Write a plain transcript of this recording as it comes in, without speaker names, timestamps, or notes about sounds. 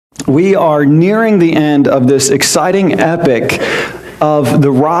We are nearing the end of this exciting epic of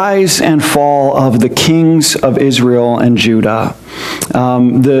the rise and fall of the kings of Israel and Judah.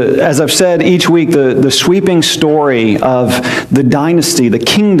 As I've said each week, the sweeping story of the dynasty, the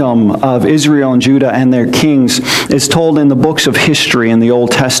kingdom of Israel and Judah and their kings is told in the books of history in the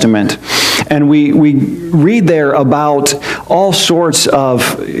Old Testament. And we read there about all sorts of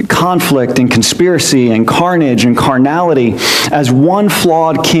conflict and conspiracy and carnage and carnality as one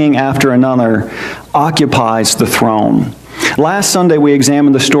flawed king after another occupies the throne. Last Sunday, we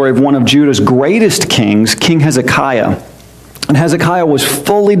examined the story of one of Judah's greatest kings, King Hezekiah. And Hezekiah was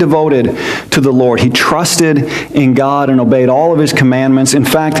fully devoted to the Lord. He trusted in God and obeyed all of his commandments. In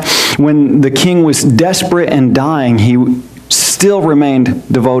fact, when the king was desperate and dying, he still remained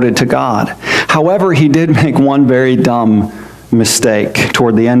devoted to God. However, he did make one very dumb mistake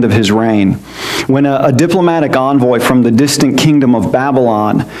toward the end of his reign. When a diplomatic envoy from the distant kingdom of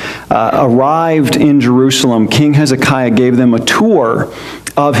Babylon arrived in Jerusalem, King Hezekiah gave them a tour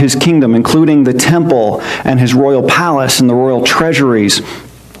of his kingdom, including the temple and his royal palace and the royal treasuries.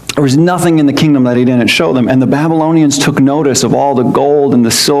 There was nothing in the kingdom that he didn't show them. And the Babylonians took notice of all the gold and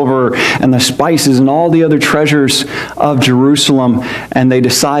the silver and the spices and all the other treasures of Jerusalem, and they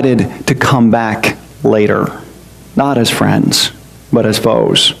decided to come back later. Not as friends, but as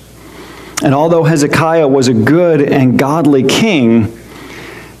foes. And although Hezekiah was a good and godly king,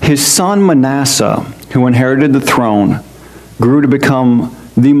 his son Manasseh, who inherited the throne, grew to become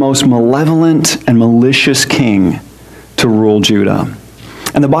the most malevolent and malicious king to rule Judah.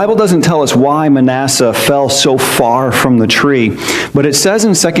 And the Bible doesn't tell us why Manasseh fell so far from the tree, but it says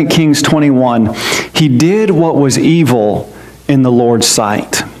in 2 Kings 21, he did what was evil in the Lord's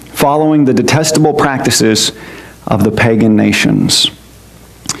sight, following the detestable practices of the pagan nations.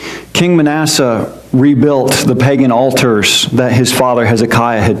 King Manasseh rebuilt the pagan altars that his father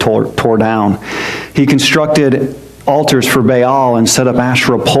Hezekiah had tore down. He constructed altars for Baal and set up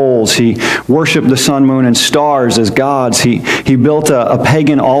Asherah poles. He worshipped the sun, moon, and stars as gods. He built a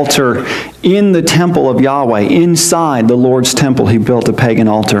pagan altar in the temple of Yahweh. Inside the Lord's temple, he built a pagan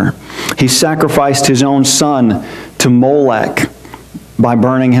altar. He sacrificed his own son to Molech by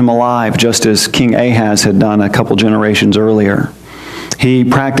burning him alive, just as King Ahaz had done a couple generations earlier. He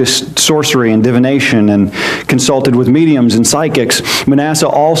practiced sorcery and divination and consulted with mediums and psychics. Manasseh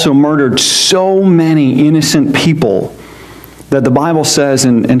also murdered so many innocent people that the Bible says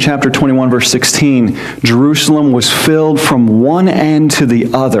in chapter 21, verse 16, Jerusalem was filled from one end to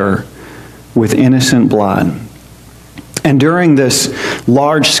the other with innocent blood. And during this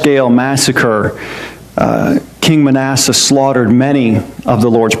large-scale massacre, King Manasseh slaughtered many of the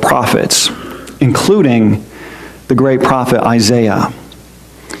Lord's prophets, including the great prophet Isaiah.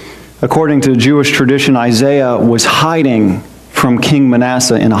 According to Jewish tradition, Isaiah was hiding from King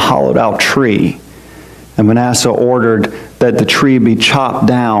Manasseh in a hollowed-out tree, and Manasseh ordered that the tree be chopped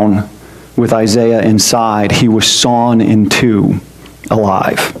down with Isaiah inside. He was sawn in two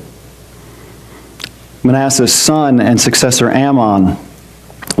alive. Manasseh's son and successor Ammon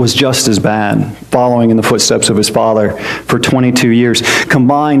was just as bad, following in the footsteps of his father for 22 years.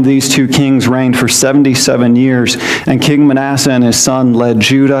 Combined, these two kings reigned for 77 years, and King Manasseh and his son led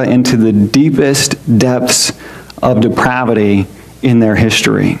Judah into the deepest depths of depravity in their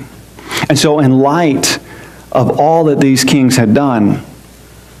history. And so in light of all that these kings had done,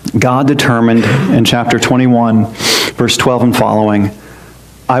 God determined in chapter 21, verse 12 and following,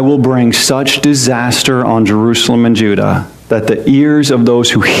 I will bring such disaster on Jerusalem and Judah that the ears of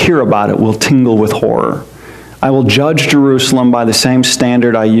those who hear about it will tingle with horror. I will judge Jerusalem by the same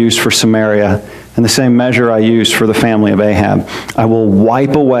standard I used for Samaria and the same measure I used for the family of Ahab. I will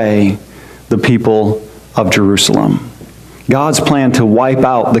wipe away the people of Jerusalem. God's plan to wipe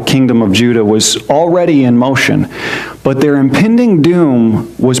out the kingdom of Judah was already in motion, but their impending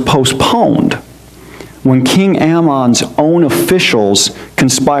doom was postponed when King Ammon's own officials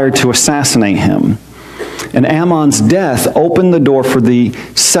conspired to assassinate him. And Ammon's death opened the door for the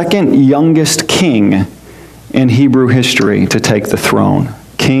second youngest king in Hebrew history to take the throne,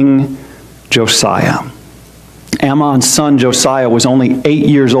 King Josiah. Ammon's son Josiah was only 8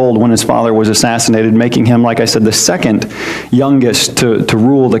 years old when his father was assassinated, making him, like I said, the second youngest to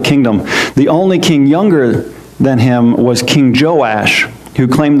rule the kingdom. The only king younger than him was King Joash, who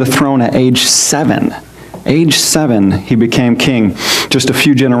claimed the throne at age 7. Age 7, he became king just a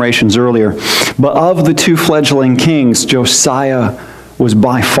few generations earlier. But of the two fledgling kings, Josiah was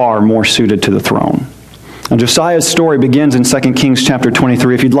by far more suited to the throne. And Josiah's story begins in 2 Kings chapter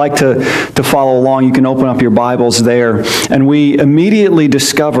 23. If you'd like to follow along, you can open up your Bibles there. And we immediately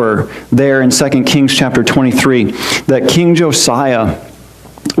discover there in 2 Kings chapter 23 that King Josiah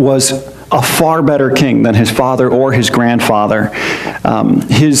was a far better king than his father or his grandfather.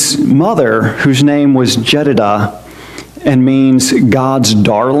 His mother, whose name was Jedidah and means God's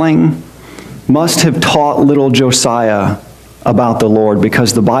darling, must have taught little Josiah about the Lord,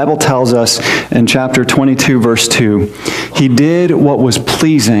 because the Bible tells us in chapter 22, verse 2, he did what was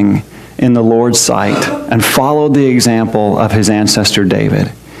pleasing in the Lord's sight and followed the example of his ancestor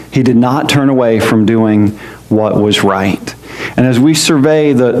David. He did not turn away from doing what was right. And as we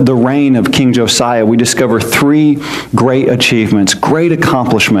survey the reign of King Josiah, we discover three great achievements, great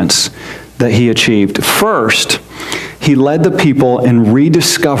accomplishments that he achieved. First, he led the people in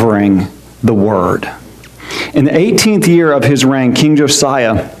rediscovering the Word. In the 18th year of his reign, King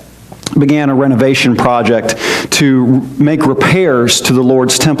Josiah began a renovation project to make repairs to the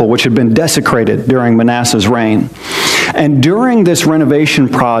Lord's temple, which had been desecrated during Manasseh's reign. And during this renovation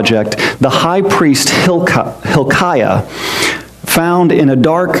project, the high priest Hilkiah found in a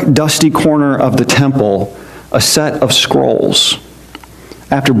dark, dusty corner of the temple a set of scrolls.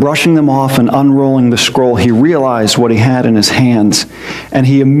 After brushing them off and unrolling the scroll, he realized what he had in his hands, and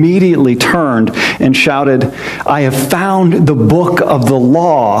he immediately turned and shouted, "I have found the book of the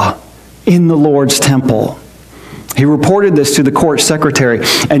law in the Lord's temple." He reported this to the court secretary,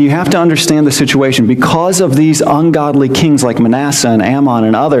 and you have to understand the situation. Because of these ungodly kings like Manasseh and Ammon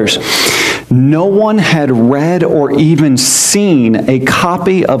and others, no one had read or even seen a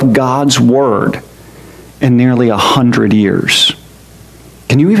copy of God's Word in nearly 100 years.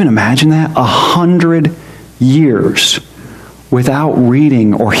 Can you even imagine that? 100 years without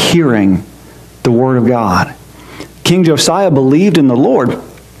reading or hearing the Word of God. King Josiah believed in the Lord,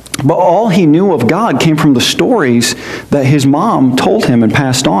 but all he knew of God came from the stories that his mom told him and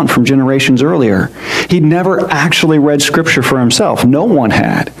passed on from generations earlier. He'd never actually read Scripture for himself. No one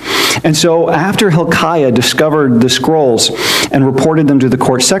had. And so after Hilkiah discovered the scrolls and reported them to the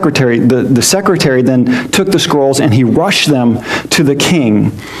court secretary, the secretary then took the scrolls and he rushed them to the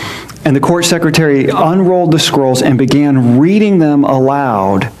king. And the court secretary unrolled the scrolls and began reading them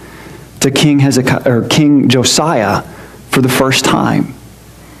aloud to King Josiah for the first time.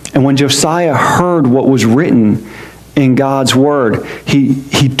 And when Josiah heard what was written in God's Word,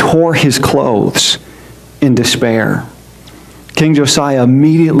 he tore his clothes in despair. King Josiah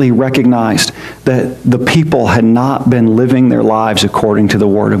immediately recognized that the people had not been living their lives according to the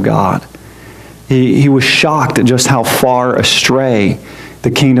Word of God. He was shocked at just how far astray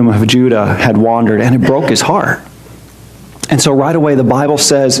the kingdom of Judah had wandered, and it broke his heart. And so right away the Bible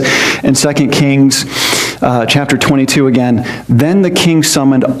says in 2 Kings chapter 22 again, "Then the king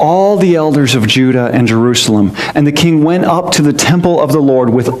summoned all the elders of Judah and Jerusalem, and the king went up to the temple of the Lord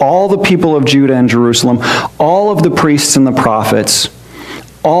with all the people of Judah and Jerusalem, all of the priests and the prophets,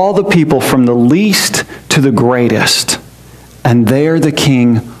 all the people from the least to the greatest. And there the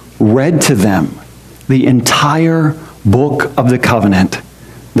king read to them the entire book of the covenant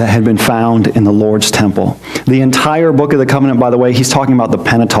that had been found in the Lord's temple." The entire book of the covenant, by the way, he's talking about the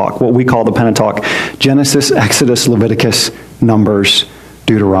Pentateuch, what we call the Pentateuch: Genesis, Exodus, Leviticus, Numbers,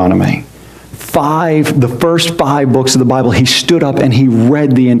 Deuteronomy. The first 5 books of the Bible, he stood up and he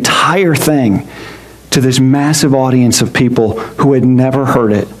read the entire thing to this massive audience of people who had never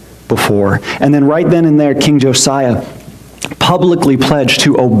heard it before. And then right then and there, King Josiah publicly pledged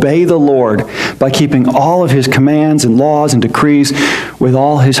to obey the Lord by keeping all of his commands and laws and decrees with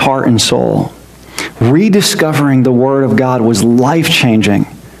all his heart and soul. Rediscovering the Word of God was life-changing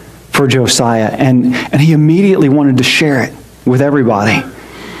for Josiah, and he immediately wanted to share it with everybody.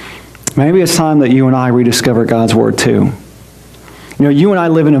 Maybe it's time that you and I rediscover God's Word too. You know, you and I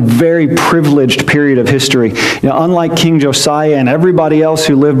live in a very privileged period of history. You know, unlike King Josiah and everybody else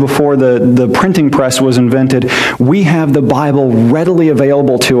who lived before the printing press was invented, we have the Bible readily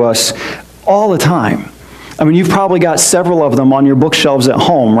available to us all the time. I mean, you've probably got several of them on your bookshelves at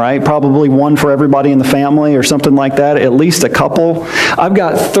home, right? Probably one for everybody in the family or something like that, at least a couple. I've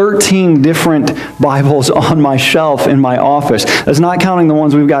got 13 different Bibles on my shelf in my office. That's not counting the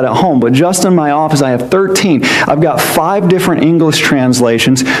ones we've got at home, but just in my office I have 13. I've got 5 different English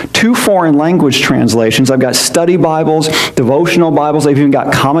translations, 2 foreign language translations. I've got study Bibles, devotional Bibles. I've even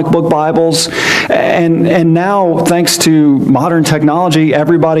got comic book Bibles. And now, thanks to modern technology,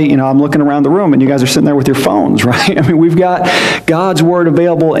 everybody, you know, I'm looking around the room and you guys are sitting there with your phones, right? I mean, we've got God's Word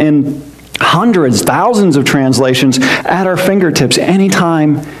available in hundreds, thousands of translations at our fingertips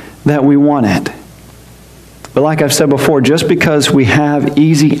anytime that we want it. But like I've said before, just because we have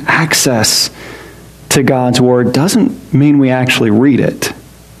easy access to God's Word doesn't mean we actually read it.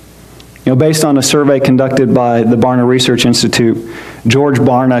 You know, based on a survey conducted by the Barna Research Institute, George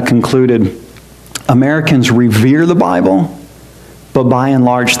Barna concluded Americans revere the Bible, but by and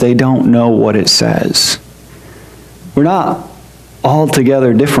large, they don't know what it says. We're not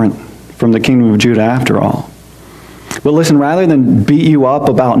altogether different from the kingdom of Judah after all. But listen, rather than beat you up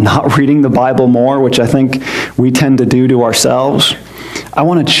about not reading the Bible more, which I think we tend to do to ourselves, I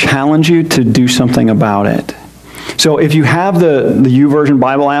want to challenge you to do something about it. So if you have the YouVersion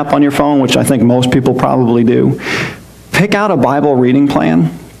Bible app on your phone, which I think most people probably do, pick out a Bible reading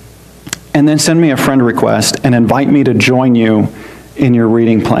plan and then send me a friend request and invite me to join you in your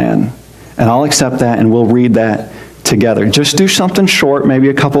reading plan. And I'll accept that and we'll read that together. Just do something short, maybe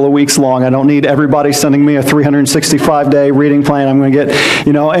a couple of weeks long. I don't need everybody sending me a 365-day reading plan. I'm going to get,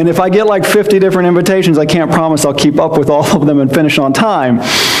 and if I get like 50 different invitations, I can't promise I'll keep up with all of them and finish on time.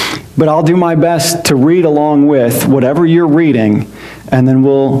 But I'll do my best to read along with whatever you're reading, and then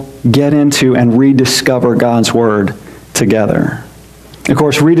we'll get into and rediscover God's Word together. Of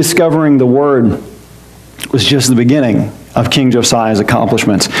course, rediscovering the Word was just the beginning of King Josiah's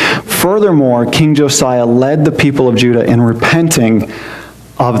accomplishments. Furthermore, King Josiah led the people of Judah in repenting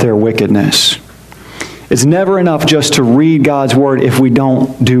of their wickedness. It's never enough just to read God's Word if we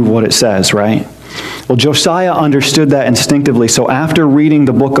don't do what it says, right? Well, Josiah understood that instinctively, so after reading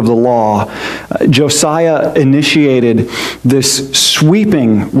the book of the law, Josiah initiated this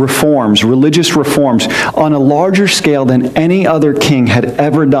sweeping reforms, religious reforms, on a larger scale than any other king had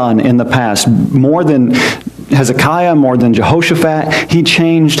ever done in the past. More than Hezekiah, more than Jehoshaphat, he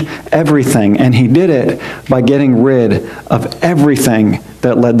changed everything, and he did it by getting rid of everything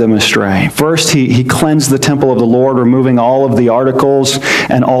that led them astray. First, he cleansed the temple of the Lord, removing all of the articles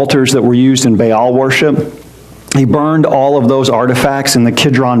and altars that were used in Baal worship. He burned all of those artifacts in the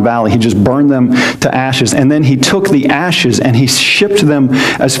Kidron Valley. He just burned them to ashes. And then he took the ashes and he shipped them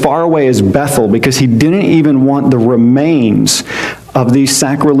as far away as Bethel because he didn't even want the remains of these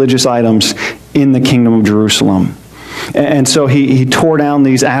sacrilegious items in the kingdom of Jerusalem. And so he tore down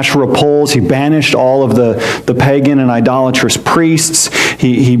these Asherah poles. He banished all of the pagan and idolatrous priests.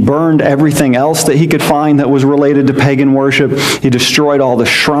 He burned everything else that he could find that was related to pagan worship. He destroyed all the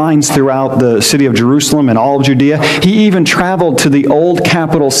shrines throughout the city of Jerusalem and all of Judea. He even traveled to the old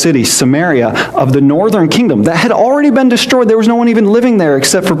capital city, Samaria, of the northern kingdom that had already been destroyed. There was no one even living there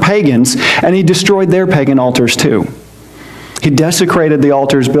except for pagans, and he destroyed their pagan altars too. He desecrated the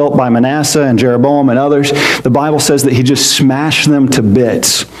altars built by Manasseh and Jeroboam and others. The Bible says that he just smashed them to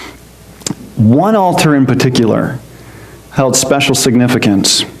bits. One altar in particular held special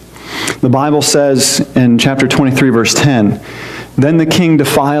significance. The Bible says in chapter 23, verse 10, "Then the king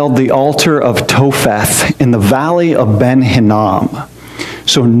defiled the altar of Topheth in the valley of Ben-Hinnom,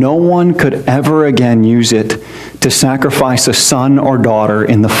 so no one could ever again use it to sacrifice a son or daughter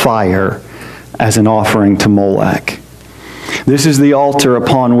in the fire as an offering to Molech." This is the altar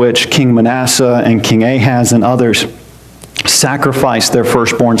upon which King Manasseh and King Ahaz and others sacrificed their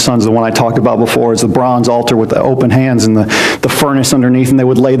firstborn sons. The one I talked about before is the bronze altar with the open hands and the furnace underneath, and they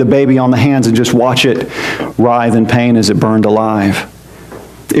would lay the baby on the hands and just watch it writhe in pain as it burned alive.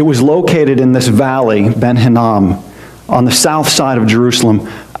 It was located in this valley, Ben-Hinnom, on the south side of Jerusalem,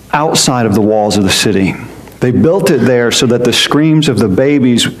 outside of the walls of the city. They built it there so that the screams of the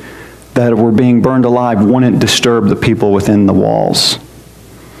babies that were being burned alive wouldn't disturb the people within the walls.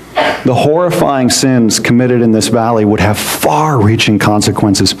 The horrifying sins committed in this valley would have far-reaching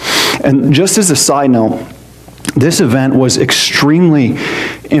consequences. And just as a side note, this event was extremely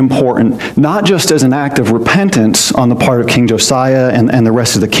important, not just as an act of repentance on the part of King Josiah and the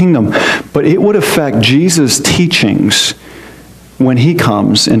rest of the kingdom, but it would affect Jesus' teachings when he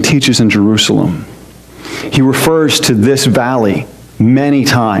comes and teaches in Jerusalem. He refers to this valley many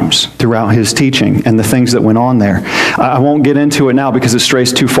times throughout his teaching and the things that went on there. I won't get into it now because it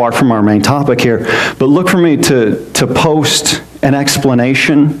strays too far from our main topic here, but look for me to post an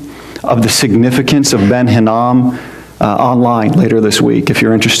explanation of the significance of Ben-Hinnom online later this week if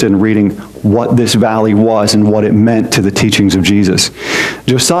you're interested in reading what this valley was and what it meant to the teachings of Jesus.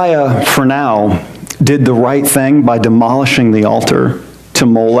 Josiah, for now, did the right thing by demolishing the altar to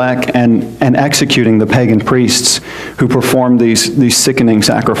Molech and executing the pagan priests who performed these sickening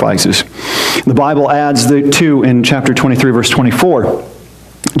sacrifices. The Bible adds too in chapter 23, verse 24,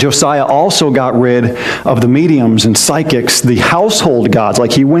 Josiah also got rid of the mediums and psychics, the household gods.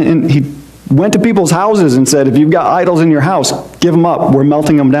 Like he went to people's houses and said, if you've got idols in your house, give them up. We're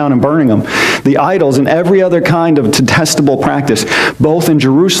melting them down and burning them. The idols and every other kind of detestable practice, both in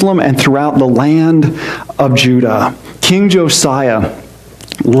Jerusalem and throughout the land of Judah. King Josiah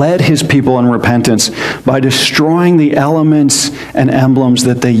led his people in repentance by destroying the elements and emblems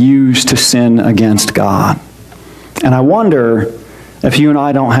that they used to sin against God. And I wonder if you and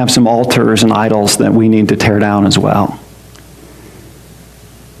I don't have some altars and idols that we need to tear down as well.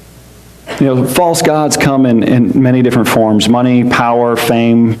 False gods come in many different forms: money, power,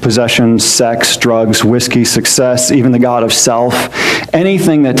 fame, possessions, sex, drugs, whiskey, success, even the god of self.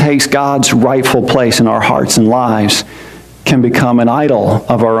 Anything that takes God's rightful place in our hearts and lives can become an idol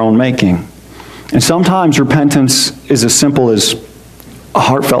of our own making. And sometimes repentance is as simple as a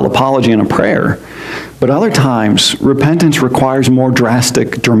heartfelt apology and a prayer. But other times, repentance requires more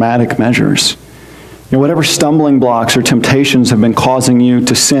dramatic measures. Whatever stumbling blocks or temptations have been causing you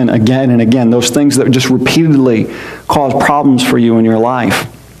to sin again and again, those things that just repeatedly cause problems for you in your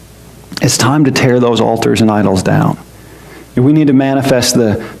life, it's time to tear those altars and idols down. We need to manifest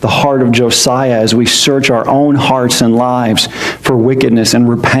the heart of Josiah as we search our own hearts and lives for wickedness and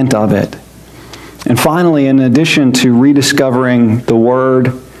repent of it. And finally, in addition to rediscovering the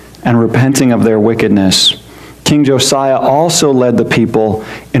Word and repenting of their wickedness, King Josiah also led the people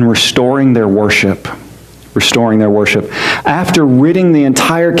in restoring their worship. After ridding the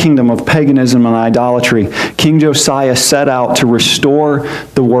entire kingdom of paganism and idolatry, King Josiah set out to restore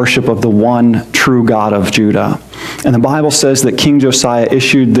the worship of the one true God of Judah. And the Bible says that King Josiah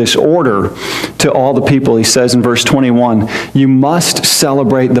issued this order to all the people. He says in verse 21, "You must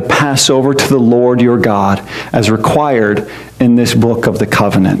celebrate the Passover to the Lord your God, as required in this book of the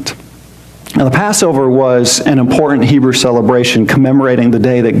covenant." Now, the Passover was an important Hebrew celebration commemorating the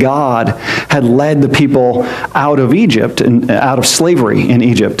day that God had led the people out of Egypt and out of slavery in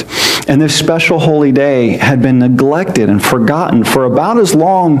Egypt. And this special holy day had been neglected and forgotten for about as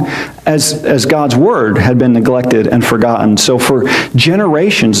long as God's word had been neglected and forgotten. So for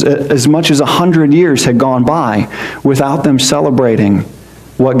generations, as much as 100 years had gone by without them celebrating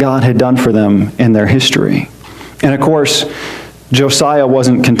what God had done for them in their history. And of course, Josiah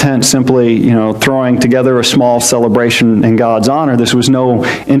wasn't content simply, throwing together a small celebration in God's honor. This was no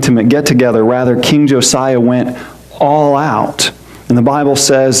intimate get-together. Rather, King Josiah went all out. And the Bible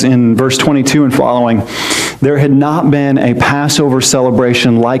says in verse 22 and following, "There had not been a Passover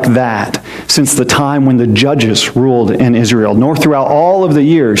celebration like that since the time when the judges ruled in Israel, nor throughout all of the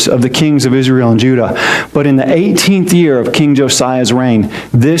years of the kings of Israel and Judah. But in the 18th year of King Josiah's reign,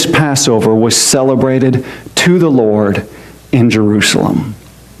 this Passover was celebrated to the Lord in Jerusalem."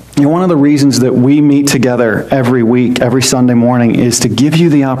 One of the reasons that we meet together every week, every Sunday morning, is to give you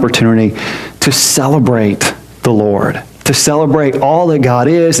the opportunity to celebrate the Lord, to celebrate all that God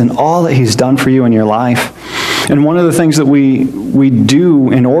is and all that He's done for you in your life. And one of the things that we do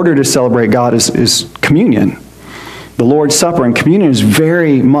in order to celebrate God is communion. The Lord's Supper, and communion is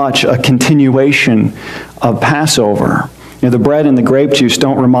very much a continuation of Passover. The bread and the grape juice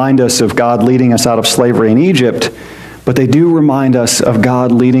don't remind us of God leading us out of slavery in Egypt, but they do remind us of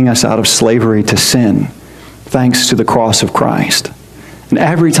God leading us out of slavery to sin, thanks to the cross of Christ. And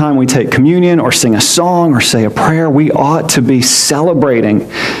every time we take communion or sing a song or say a prayer, we ought to be celebrating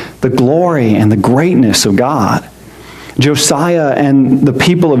the glory and the greatness of God. Josiah and the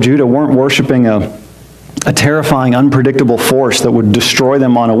people of Judah weren't worshiping a terrifying, unpredictable force that would destroy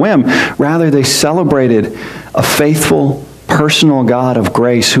them on a whim. Rather, they celebrated a faithful, personal God of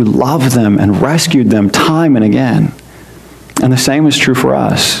grace who loved them and rescued them time and again. And the same is true for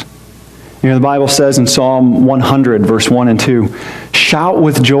us. The Bible says in Psalm 100, verse 1 and 2, "Shout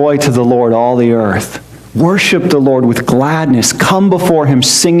with joy to the Lord, all the earth. Worship the Lord with gladness. Come before Him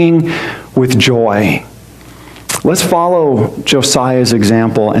singing with joy." Let's follow Josiah's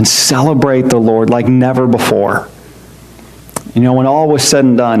example and celebrate the Lord like never before. When all was said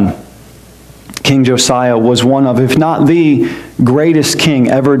and done, King Josiah was one of, if not the greatest king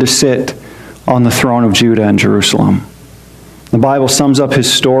ever to sit on the throne of Judah and Jerusalem. The Bible sums up his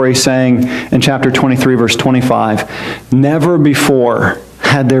story saying in chapter 23, verse 25, "Never before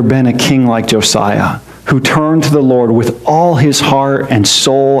had there been a king like Josiah, who turned to the Lord with all his heart and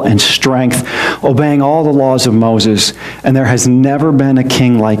soul and strength, obeying all the laws of Moses, and there has never been a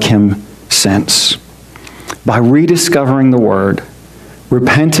king like him since." By rediscovering the Word,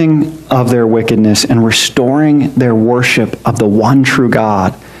 repenting of their wickedness, and restoring their worship of the one true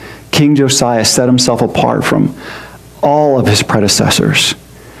God, King Josiah set himself apart from all of his predecessors.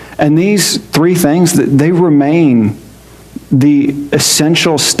 And these three things, they remain the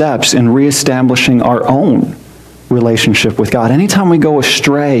essential steps in reestablishing our own relationship with God. Anytime we go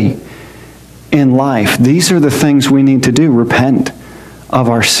astray in life, these are the things we need to do. Repent of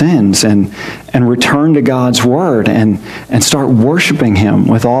our sins and return to God's Word and start worshiping Him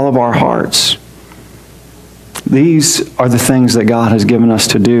with all of our hearts. These are the things that God has given us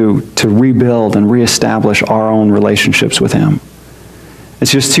to do to rebuild and reestablish our own relationships with Him.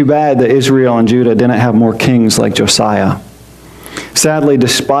 It's just too bad that Israel and Judah didn't have more kings like Josiah. Sadly,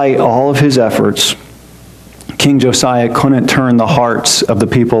 despite all of his efforts, King Josiah couldn't turn the hearts of the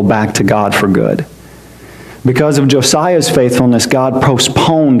people back to God for good. Because of Josiah's faithfulness, God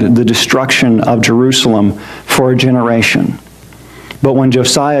postponed the destruction of Jerusalem for a generation. But when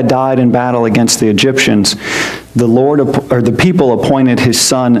Josiah died in battle against the Egyptians, the people appointed his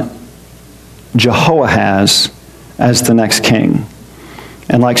son Jehoahaz as the next king.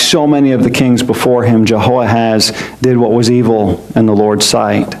 And like so many of the kings before him, Jehoahaz did what was evil in the Lord's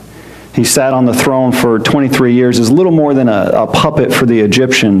sight. He sat on the throne for 23 years as little more than a puppet for the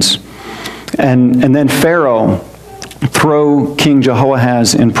Egyptians. And then Pharaoh threw King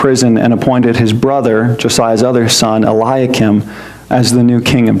Jehoahaz in prison and appointed his brother, Josiah's other son, Eliakim, as the new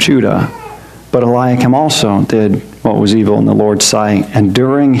king of Judah. But Eliakim also did what was evil in the Lord's sight. And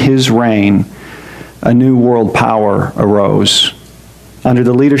during his reign, a new world power arose. Under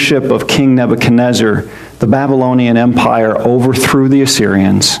the leadership of King Nebuchadnezzar, the Babylonian Empire overthrew the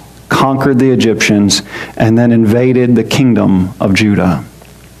Assyrians, conquered the Egyptians, and then invaded the kingdom of Judah.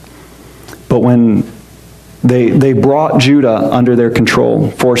 But when they brought Judah under their control,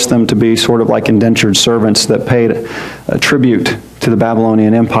 forced them to be sort of like indentured servants that paid a tribute to the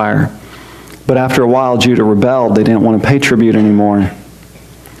Babylonian Empire. But after a while, Judah rebelled. They didn't want to pay tribute anymore.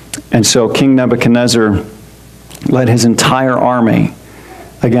 And so King Nebuchadnezzar led his entire army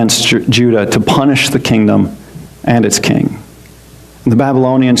against Judah to punish the kingdom and its king. The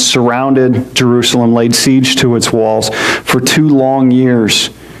Babylonians surrounded Jerusalem, laid siege to its walls. For 2 long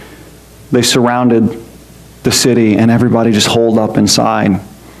years, they surrounded the city, and everybody just holed up inside.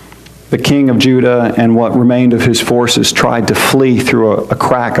 The king of Judah and what remained of his forces tried to flee through a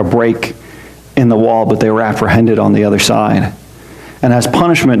crack, a break in the wall, but they were apprehended on the other side. And as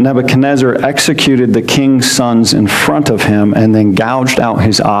punishment, Nebuchadnezzar executed the king's sons in front of him and then gouged out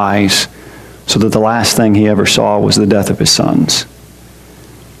his eyes so that the last thing he ever saw was the death of his sons.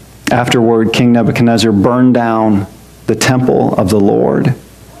 Afterward, King Nebuchadnezzar burned down the temple of the Lord,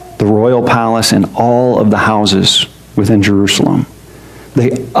 the royal palace, and all of the houses within Jerusalem.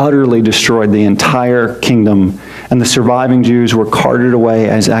 They utterly destroyed the entire kingdom, and the surviving Jews were carted away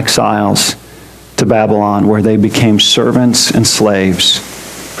as exiles to Babylon, where they became servants and slaves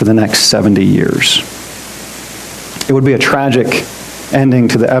for the next 70 years. It would be a tragic ending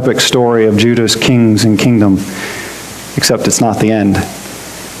to the epic story of Judah's kings and kingdom, except it's not the end.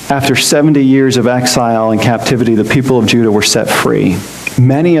 After 70 years of exile and captivity, the people of Judah were set free.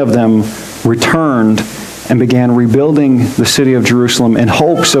 Many of them returned and began rebuilding the city of Jerusalem in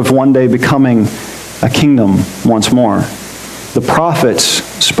hopes of one day becoming a kingdom once more. The prophets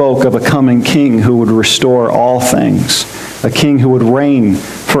spoke of a coming king who would restore all things, a king who would reign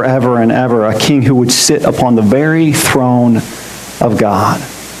forever and ever, a king who would sit upon the very throne of God.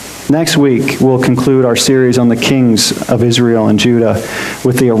 Next week, we'll conclude our series on the kings of Israel and Judah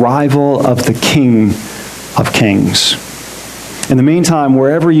with the arrival of the King of Kings. In the meantime,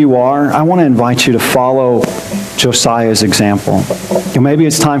 wherever you are, I want to invite you to follow Josiah's example. And maybe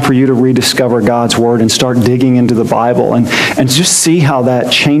it's time for you to rediscover God's Word and start digging into the Bible and just see how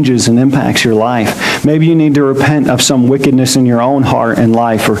that changes and impacts your life. Maybe you need to repent of some wickedness in your own heart and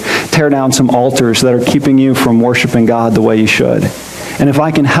life, or tear down some altars that are keeping you from worshiping God the way you should. And if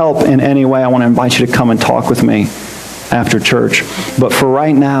I can help in any way, I want to invite you to come and talk with me after church. But for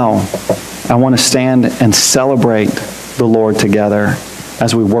right now, I want to stand and celebrate the Lord together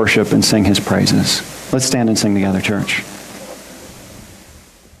as we worship and sing His praises. Let's stand and sing together, church.